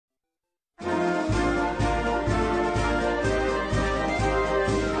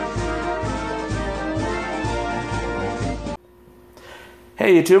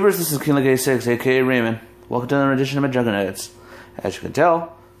Hey YouTubers, this is KingLake86, aka Raymond. Welcome to another edition of Mcjuggernuggets. As you can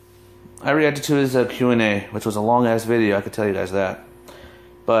tell, I reacted to his Q&A, which was a long-ass video, I can tell you guys that.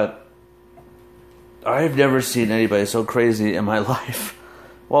 But I've never seen anybody so crazy in my life.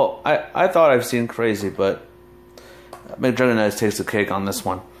 Well, I thought I've seen crazy, but Mcjuggernuggets takes the cake on this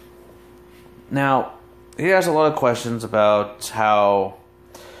one. Now, he has a lot of questions about how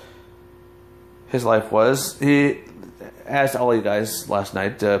his life was. He asked all you guys last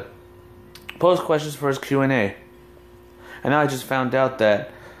night to post questions for his Q&A. And now I just found out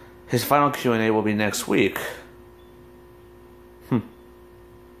that his final Q&A will be next week.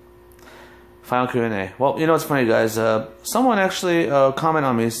 Final Q&A. Well, you know what's funny, guys? Someone actually commented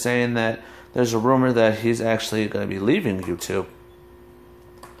on me saying that there's a rumor that he's actually going to be leaving YouTube.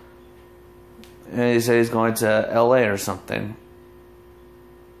 And he said he's going to LA or something.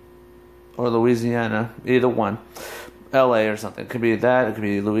 Or Louisiana. Either one. LA or something. It could be that. It could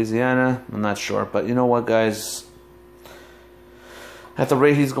be Louisiana. I'm not sure. But you know what, guys? At the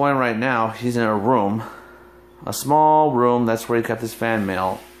rate he's going right now, he's in a room. A small room. That's where he kept his fan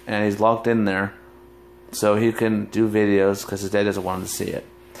mail. And he's locked in there. So he can do videos because his dad doesn't want him to see it.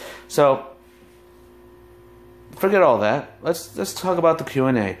 So forget all that. Let's talk about the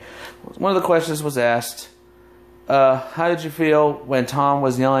Q&A. One of the questions was asked, how did you feel when Tom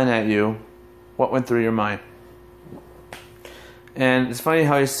was yelling at you? What went through your mind? And it's funny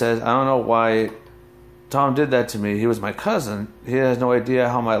how he says, I don't know why Tom did that to me. He was my cousin. He has no idea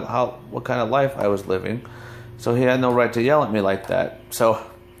what kind of life I was living. So he had no right to yell at me like that. So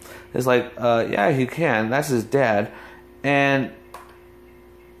it's like, yeah, he can. That's his dad. And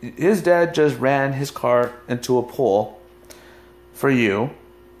his dad just ran his car into a pool for you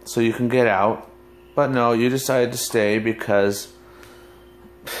so you can get out. But no, you decided to stay because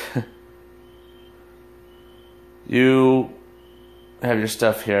you have your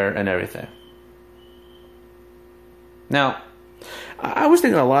stuff here and everything. Now, I was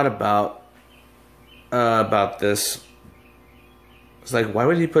thinking a lot about this. It's like, why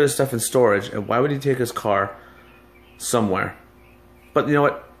would he put his stuff in storage, and why would he take his car somewhere? But you know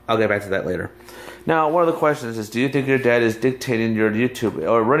what? I'll get back to that later. Now, one of the questions is, do you think your dad is dictating your YouTube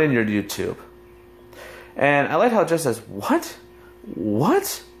or running your YouTube? And I like how it just says, what?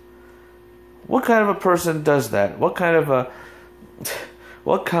 What? What kind of a person does that? What kind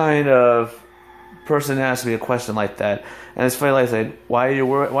of person asks me a question like that? And it's funny, like I said, why are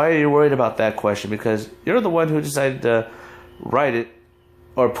you worried about that question? Because you're the one who decided to write it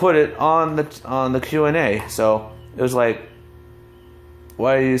or put it on the Q&A. So it was like,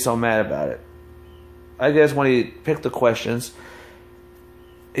 why are you so mad about it? I guess when he picked the questions,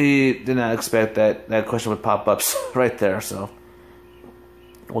 he did not expect that question would pop up right there. So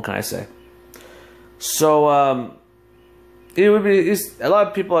what can I say? So it would be. A lot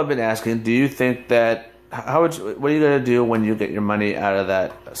of people have been asking, do you think that what are you gonna do when you get your money out of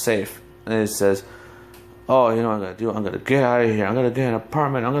that safe? And it says, oh, you know what I'm gonna do? I'm gonna get out of here. I'm gonna get an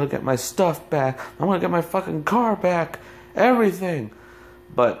apartment. I'm gonna get my stuff back. I'm gonna get my fucking car back. Everything.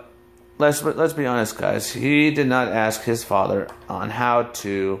 But let's be honest, guys. He did not ask his father on how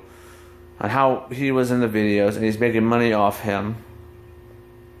he was in the videos, and he's making money off him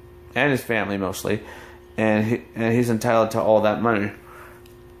and his family mostly, and he's entitled to all that money.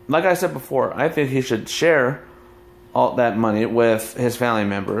 Like I said before, I think he should share all that money with his family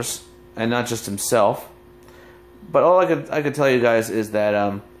members and not just himself. But all I could tell you guys is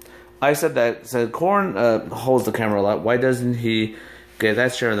that I said Corn holds the camera a lot. Why doesn't he get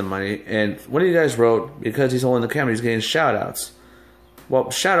that share of the money? And one of you guys wrote, because he's holding the camera, he's getting shout-outs.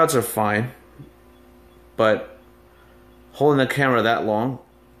 Well, shout-outs are fine, but holding the camera that long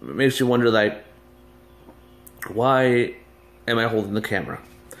makes you wonder, like, why am I holding the camera?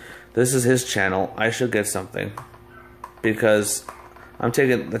 This is his channel. I should get something because I'm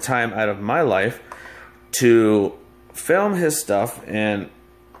taking the time out of my life to film his stuff and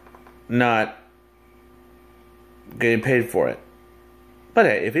not getting paid for it. But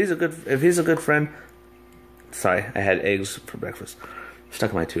hey, if he's a good friend, sorry, I had eggs for breakfast,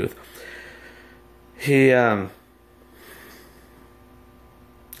 stuck in my tooth.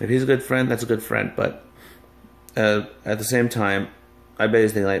 If he's a good friend, that's a good friend. But at the same time, I bet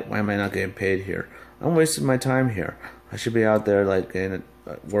he's thinking, like, why am I not getting paid here? I'm wasting my time here. I should be out there, like,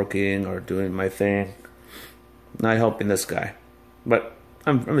 working or doing my thing, not helping this guy. But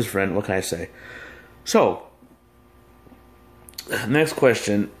I'm his friend. What can I say? So, next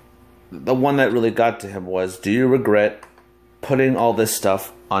question, the one that really got to him was, do you regret putting all this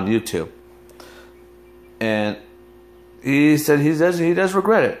stuff on YouTube? And he said he does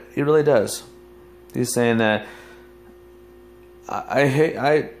regret it. He really does. He's saying that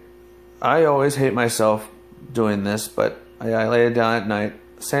I always hate myself doing this, but I lay it down at night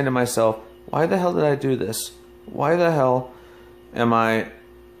saying to myself, why the hell did I do this? Why the hell am I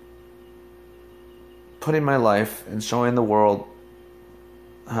putting my life and showing the world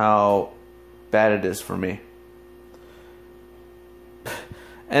how bad it is for me?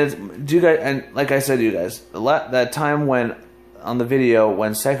 And do you guys, and like I said to you guys, that time when on the video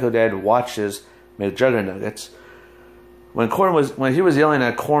when Psycho Dad watches Mcjuggernuggets, when he was yelling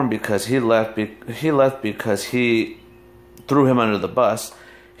at Korn because he left because he threw him under the bus,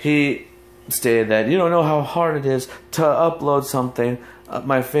 he stated that you don't know how hard it is to upload something.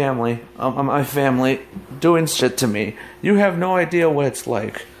 My family doing shit to me. You have no idea what it's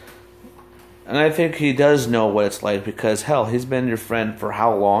like. And I think he does know what it's like because, hell, he's been your friend for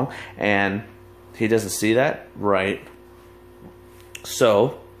how long? And he doesn't see that? Right.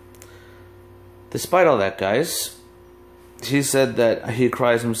 So, despite all that, guys, he said that he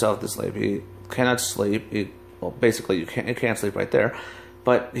cries himself to sleep. He cannot sleep. Well, basically, you can't sleep right there.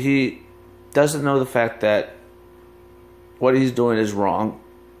 But he doesn't know the fact that what he's doing is wrong.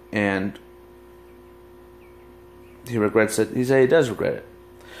 And he regrets it. He said he does regret it.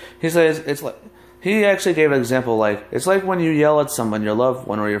 He says it's like, he actually gave an example like, it's like when you yell at someone, your loved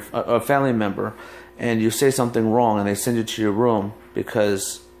one or a family member, and you say something wrong and they send you to your room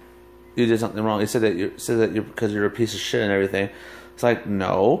because you did something wrong. He said that because you're a piece of shit and everything. It's like,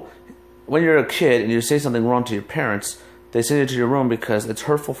 no. When you're a kid and you say something wrong to your parents, they send you to your room because it's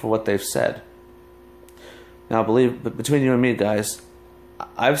hurtful for what they've said. Now, but between you and me, guys,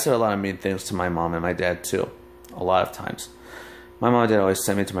 I've said a lot of mean things to my mom and my dad too. A lot of times. My mom and dad always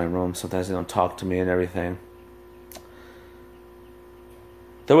send me to my room. Sometimes they don't talk to me and everything.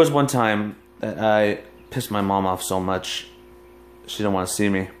 There was one time that I pissed my mom off so much she didn't want to see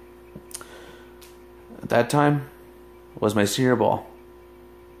me. At that time was my senior ball.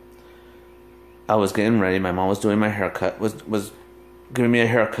 I was getting ready. My mom was doing my haircut, was giving me a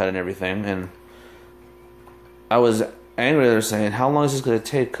haircut and everything, and I was angry at her saying, how long is this going to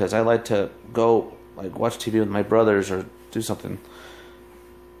take? Because I like to go watch TV with my brothers or do something.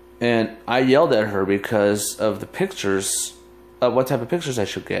 And I yelled at her because of the pictures, what type of pictures I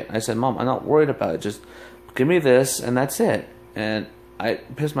should get. I said, Mom, I'm not worried about it. Just give me this and that's it. And I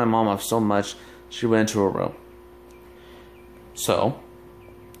pissed my mom off so much, she went into her room. So,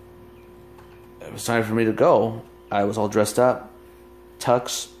 it was time for me to go. I was all dressed up,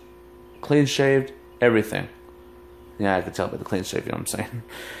 tux, clean shaved, everything. Yeah, I could tell by the clean shave, you know what I'm saying?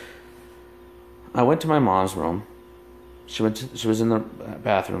 I went to my mom's room. She was in the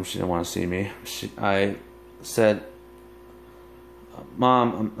bathroom. She didn't want to see me. I said,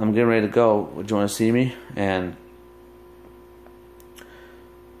 Mom, I'm getting ready to go. Would you want to see me? And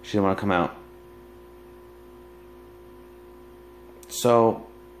she didn't want to come out. So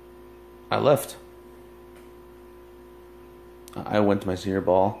I left. I went to my senior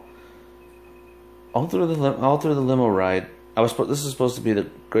ball. All through the limo ride, this is supposed to be the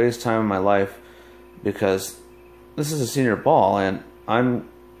greatest time of my life because this is a senior ball and I'm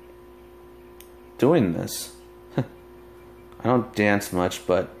doing this. I don't dance much,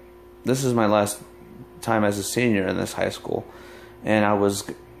 but this is my last time as a senior in this high school, and I was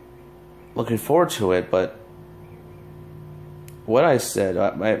looking forward to it. But what I said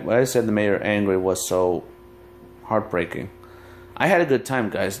that made her angry was so heartbreaking. I had a good time,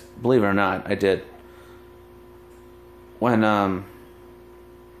 guys. Believe it or not, I did. When I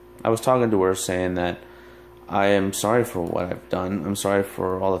was talking to her saying that I am sorry for what I've done. I'm sorry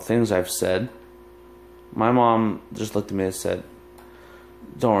for all the things I've said. My mom just looked at me and said,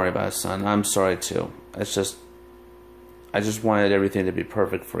 don't worry about it, son. I'm sorry too. I just wanted everything to be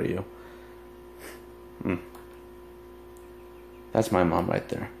perfect for you. That's my mom right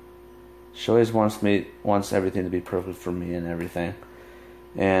there. She always wants everything to be perfect for me and everything.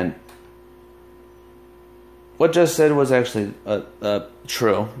 And what just said was actually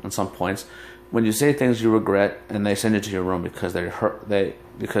true at some points. When you say things you regret and they send you to your room because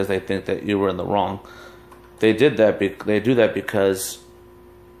because they think that you were in the wrong, they do that because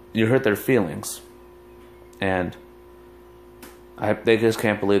you hurt their feelings, and they just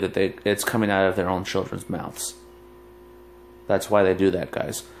can't believe that it's coming out of their own children's mouths. That's why they do that,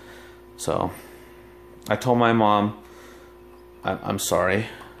 guys. So I told my mom I'm sorry.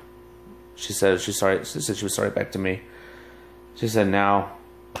 She said she's sorry. She said she was sorry back to me. She said, now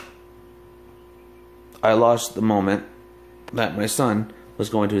I lost the moment that my son was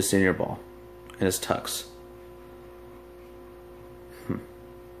going to his senior ball in his tux.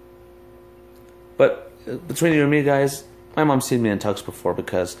 But between you and me, guys, my mom's seen me in tux before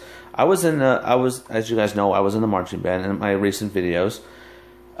because I was, as you guys know, I was in the marching band in my recent videos.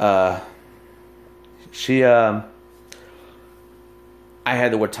 I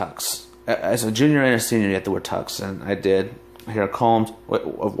had to wear tux. As a junior and a senior, you had to wear tux, and I did. Hair combed,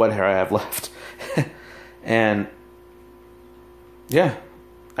 what hair I have left. And yeah,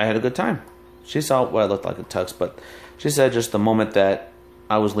 I had a good time. She saw what I looked like in tux, but she said just the moment that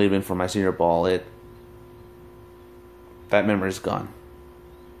I was leaving for my senior ball, that memory's gone.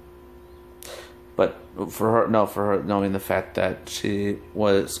 But for her knowing the fact that she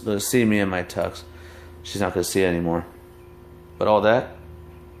was going to see me in my tux, she's not going to see it anymore. But all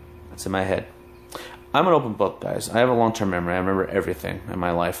that's in my head. I'm an open book, guys. I have a long-term memory. I remember everything in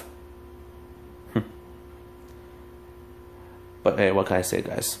my life. But hey, what can I say,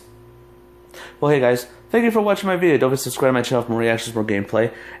 guys? Well, hey, guys, thank you for watching my video. Don't forget to subscribe to my channel for more reactions, more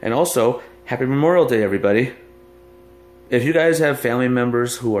gameplay. And also, happy Memorial Day, everybody. If you guys have family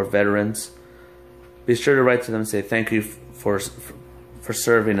members who are veterans, be sure to write to them and say thank you for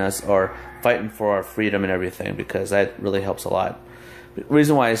serving us or fighting for our freedom and everything, because that really helps a lot. The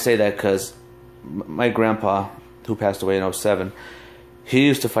reason why I say that, because my grandpa, who passed away in 2007, he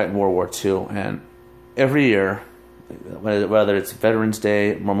used to fight in World War II, and every year, whether it's Veterans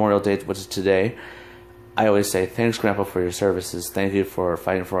Day, Memorial Day, which is today, I always say, thanks, Grandpa, for your services. Thank you for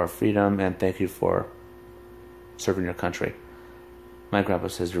fighting for our freedom, and thank you for serving your country. My grandpa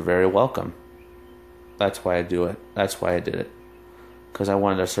says, you're very welcome. That's why I do it. That's why I did it. Because I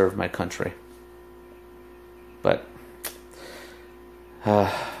wanted to serve my country. But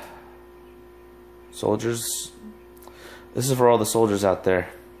soldiers, this is for all the soldiers out there.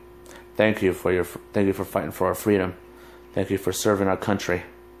 Thank you for fighting for our freedom. Thank you for serving our country.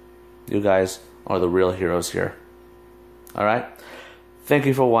 You guys are the real heroes here. All right? Thank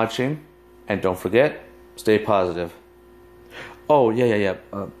you for watching, and don't forget, stay positive. Oh, yeah.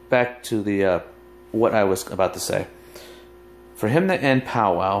 Back to the what I was about to say. For him to end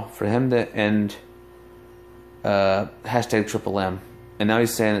powwow, for him to end hashtag Triple M, and now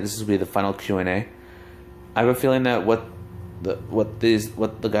he's saying that this will be the final Q&A. I have a feeling that what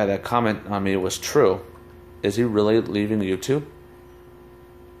the guy that commented on me was true. Is he really leaving YouTube?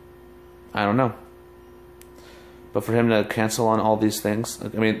 I don't know. But for him to cancel on all these things, I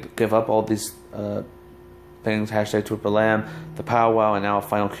mean, give up all these things, hashtag Triple M, the powwow, and now a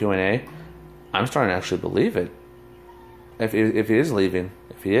final Q&A, I'm starting to actually believe it. If he is leaving.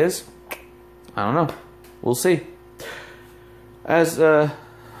 If he is, I don't know. We'll see. As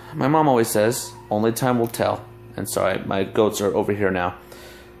my mom always says, only time will tell. And sorry, my goats are over here now.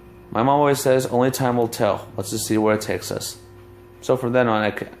 My mom always says, only time will tell. Let's just see where it takes us. So from then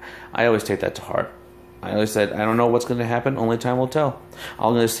on, I always take that to heart. I always said, I don't know what's going to happen. Only time will tell.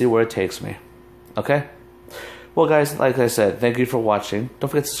 I'm going to see where it takes me. Okay? Well, guys, like I said, thank you for watching. Don't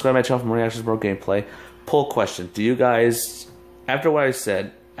forget to subscribe to my channel for more reactions, more gameplay. Poll question. Do you guys, after what I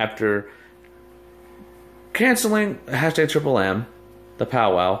said, after canceling hashtag Triple M, the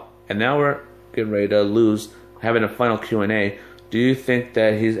powwow, and now we're getting ready to lose, having a final Q&A, do you think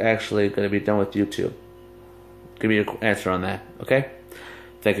that he's actually going to be done with YouTube? Give me your answer on that, okay?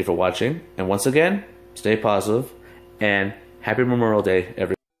 Thank you for watching, and once again, stay positive, and happy Memorial Day,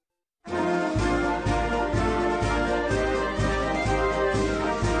 everyone.